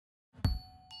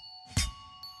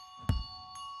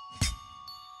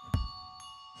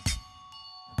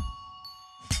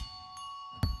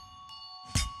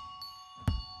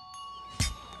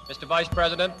Mr. Vice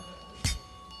President,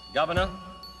 Governor,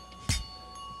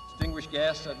 distinguished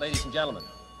guests, ladies and gentlemen,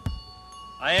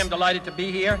 I am delighted to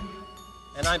be here,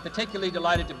 and I'm particularly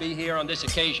delighted to be here on this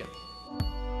occasion.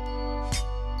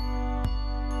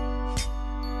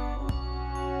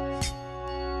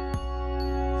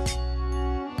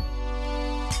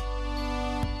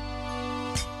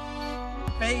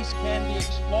 Space can be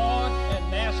explored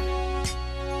and mastered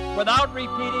without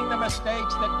repeating the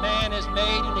mistakes that man has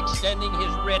made in extending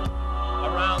his writ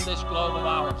around this globe of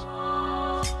ours.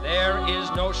 There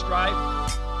is no strife,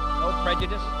 no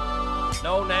prejudice,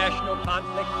 no national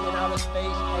conflict in outer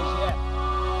space as yet.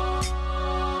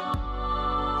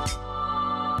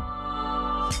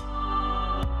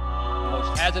 The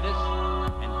most hazardous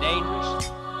and dangerous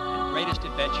and greatest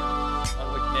adventure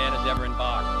on which man has ever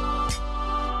embarked.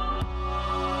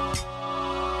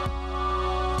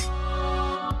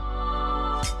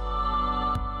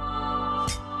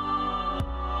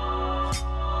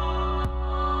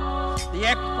 The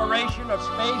exploration of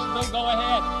space will go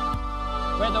ahead,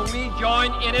 whether we join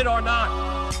in it or not.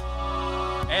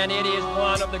 And it is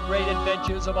one of the great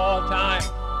adventures of all time.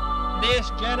 This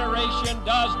generation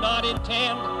does not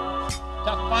intend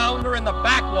to founder in the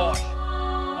backwash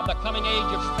of the coming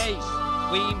age of space.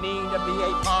 We mean to be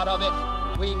a part of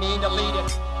it. We mean to lead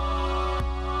it.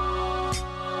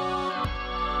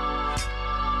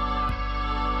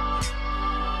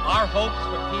 Our hopes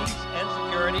for peace and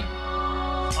security,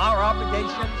 our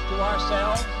obligations to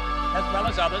ourselves as well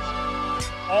as others,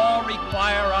 all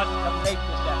require us to make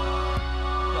this effort,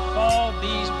 to solve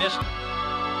these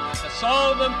mysteries, to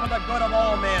solve them for the good of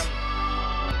all men.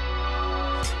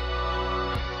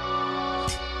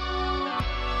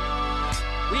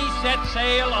 We set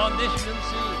sail on this new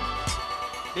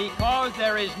sea because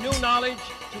there is new knowledge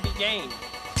to be gained.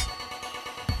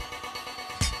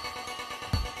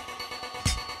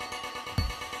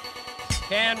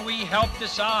 Can we help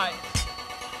decide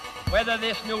whether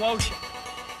this new ocean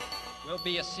will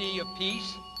be a sea of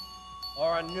peace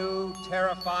or a new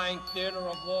terrifying theater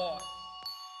of war?